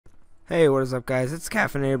Hey, what is up, guys? It's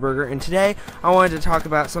Caffeinated Burger, and today I wanted to talk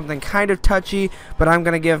about something kind of touchy, but I'm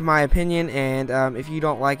going to give my opinion, and if you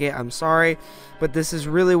don't like it, I'm sorry, but this is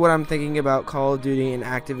really what I'm thinking about Call of Duty and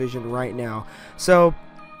Activision right now. So,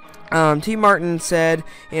 T. Martin said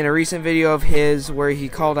in a recent video of his where he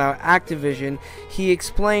called out Activision, he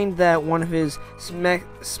explained that one of his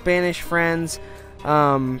Spanish friends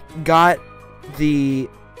got the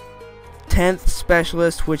 10th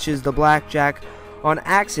specialist, which is the blackjack, on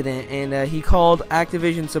accident, and he called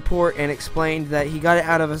Activision support and explained that he got it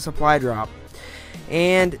out of a supply drop.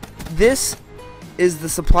 And this is the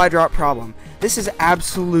supply drop problem. This is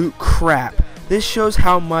absolute crap. This shows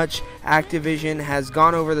how much Activision has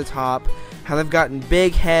gone over the top, how they've gotten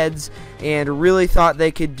big heads and really thought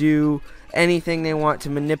they could do anything they want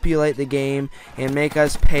to manipulate the game and make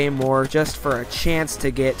us pay more just for a chance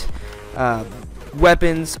to get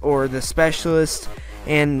weapons or the specialist,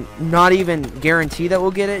 and not even guarantee that we'll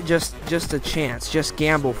get it, just a chance, just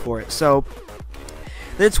gamble for it. So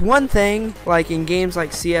it's one thing like in games like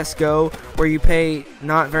CSGO where you pay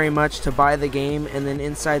not very much to buy the game, and then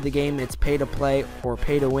inside the game it's pay to play or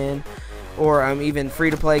pay to win, or even free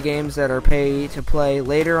to play games that are pay to play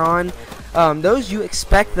later on. Those you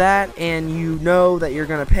expect that, and you know that you're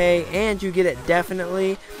gonna pay, and you get it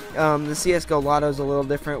definitely. The CSGO Lotto is a little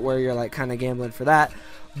different where you're like kind of gambling for that,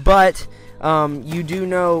 but you do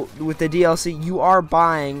know with the DLC you are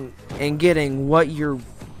buying and getting what you're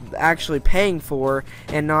actually paying for,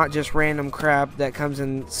 and not just random crap that comes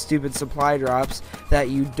in stupid supply drops that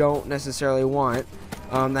you don't necessarily want,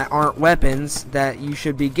 that aren't weapons that you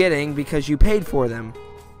should be getting because you paid for them.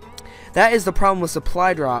 That is the problem with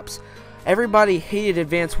supply drops. Everybody hated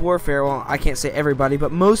Advanced Warfare. Well, I can't say everybody,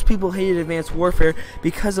 but most people hated Advanced Warfare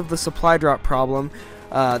because of the supply drop problem.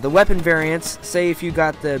 The weapon variants, say if you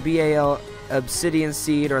got the BAL Obsidian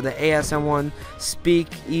Seed or the ASM1 Speak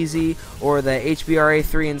Easy or the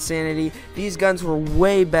HBRA3 Insanity, these guns were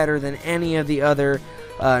way better than any of the other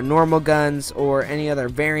normal guns or any other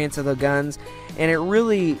variants of the guns, and it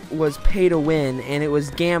really was pay to win, and it was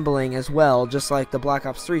gambling as well, just like the Black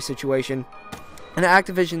Ops 3 situation. And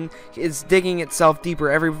Activision is digging itself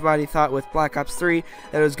deeper. Everybody thought with Black Ops 3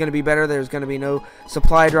 that it was going to be better. There was going to be no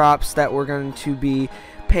supply drops that were going to be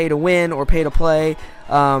pay to win or pay to play.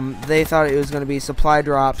 They thought it was going to be supply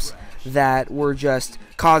drops that were just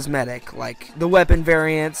cosmetic, like the weapon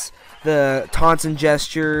variants, the taunts and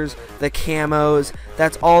gestures, the camos.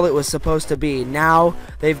 That's all it was supposed to be. Now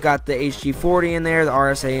they've got the HG40 in there, the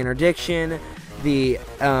RSA Interdiction, the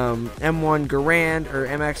M1 Garand or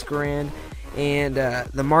MX Garand, and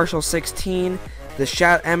the Marshall 16, the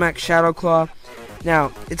MX Shadowclaw.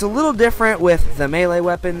 Now, it's a little different with the melee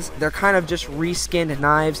weapons. They're kind of just reskinned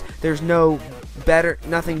knives. There's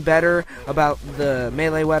nothing better about the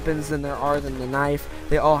melee weapons than the knife.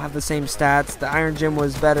 They all have the same stats. The Iron Gem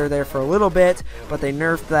was better there for a little bit, but they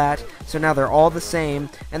nerfed that, so now they're all the same.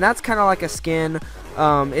 And that's kind of like a skin.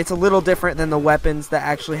 It's a little different than the weapons that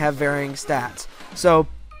actually have varying stats. So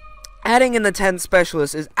adding in the 10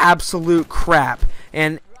 specialists is absolute crap,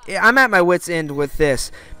 and I'm at my wit's end with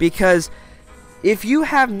this, because if you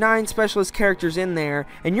have 9 specialist characters in there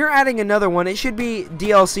and you're adding another one, it should be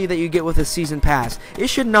DLC that you get with a season pass. It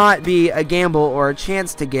should not be a gamble or a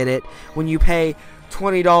chance to get it when you pay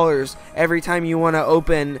 $20 every time you want to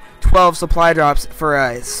open 12 supply drops for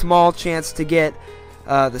a small chance to get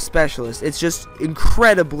the specialist. It's just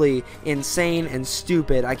incredibly insane and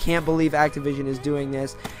stupid. I can't believe Activision is doing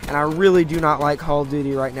this, and I really do not like Call of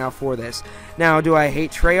Duty right now for this. Now, do I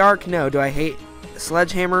hate Treyarch? No. Do I hate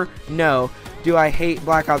Sledgehammer? No. Do I hate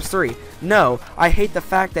Black Ops 3? No. I hate the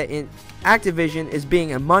fact that Activision is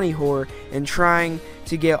being a money whore and trying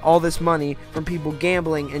to get all this money from people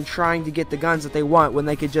gambling and trying to get the guns that they want when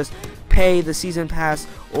they could just pay the season pass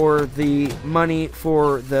or the money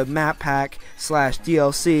for the map pack /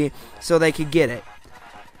 DLC so they could get it.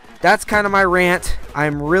 That's kind of my rant.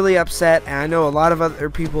 I'm really upset, and I know a lot of other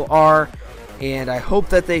people are, and I hope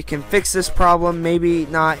that they can fix this problem. Maybe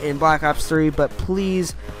not in Black Ops 3, but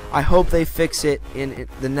please, I hope they fix it in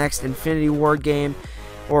the next Infinity Ward game,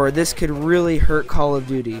 or this could really hurt Call of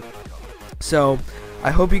Duty. So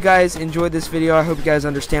I hope you guys enjoyed this video. I hope you guys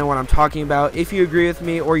understand what I'm talking about. If you agree with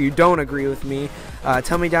me or you don't agree with me,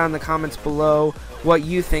 tell me down in the comments below what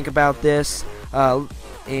you think about this,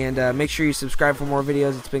 and make sure you subscribe for more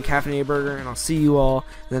videos. It's been Caffeinated Burger, and I'll see you all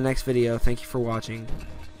in the next video. Thank you for watching.